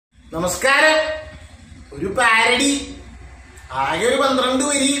നമസ്കാരം. ഒരു പാരഡി, ആകെ ഒരു 12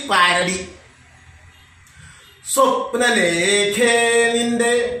 വരി പാരഡി. സ്വപ്നലേഖേ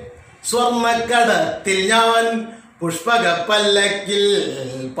നിന്റെ സ്വർണ്ണക്കടത്തിൽ ഞാൻ പുഷ്പകപ്പല്ലക്കിൽ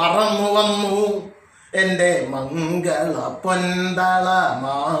പറന്നു വന്നു. എന്റെ മംഗള പൊന്തള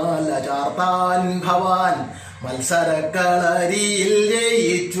മാല ചാർത്താൻ ഭവാൻ മത്സരക്കളരിയിൽ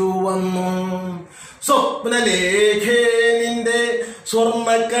ജയിച്ചു വന്നു. സ്വപ്നലേഖേ നിന്റെ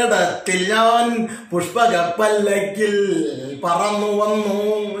സ്വർണ്ണക്കടത്തിൽ ഞാൻ പുഷ്പകപ്പല്ലക്കിൽ പറന്നു വന്നു.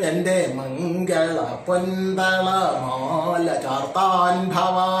 എന്റെ മംഗള പൊന്തള മാല ചാർത്താൻ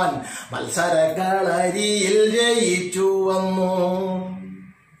ഭവാൻ മത്സരക്കളരിയിൽ ജയിച്ചു വന്നു.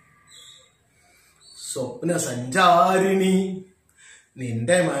 സ്വപ്ന സഞ്ചാരിണി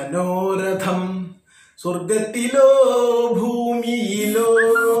നിന്റെ മനോരഥം സ്വർഗത്തിലോ ഭൂമിയിലോ,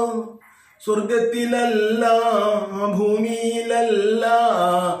 സ്വർഗത്തിലല്ല ഭൂമിയിലല്ല,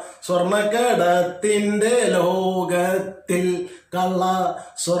 സ്വർണക്കടത്തിന്റെ ലോകത്തിൽ, കള്ള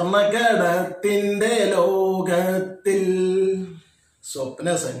സ്വർണക്കടത്തിന്റെ ലോകത്തിൽ. സ്വപ്ന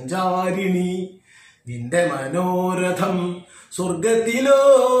സഞ്ചാരിണി നിന്റെ മനോരഥം സ്വർഗത്തിലോ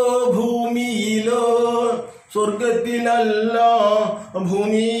ഭൂമിയിലോ, സ്വർഗത്തിലല്ല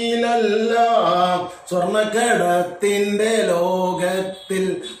ഭൂമിയിലല്ല, സ്വർണക്കടത്തിന്റെ ലോകത്തിൽ,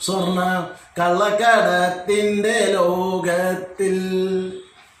 സ്വർണ കള്ളക്കടത്തിന്റെ ലോകത്തിൽ.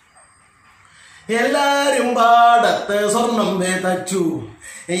 എല്ലാരും പാടത്ത് സ്വർണം വേതച്ചു,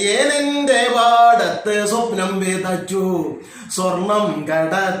 ഏനെന്റെ പാടത്ത് സ്വപ്നം വേതച്ചു. സ്വർണം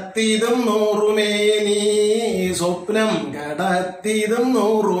കടത്തിയതും 100 മേനി, സ്വപ്നം കടത്തിയതും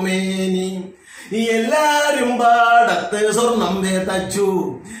 100 മേനി. എല്ലാരും പാടത്ത് സ്വർണം വേതച്ചു,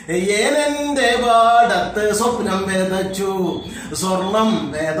 ഏനെന്റെ പാടത്ത് സ്വപ്നം വേതച്ചു. സ്വർണം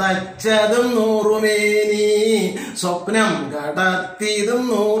വേതച്ചതും 100 മേനി, സ്വപ്നം കടത്തിയതും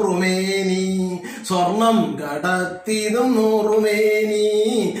 100 മേനി. സ്വർണം കടത്തിയതും 100 മേനി,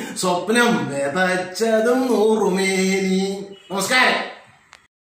 സ്വപ്നം വേതച്ചതും 100 മേനി. നമസ്കാരം.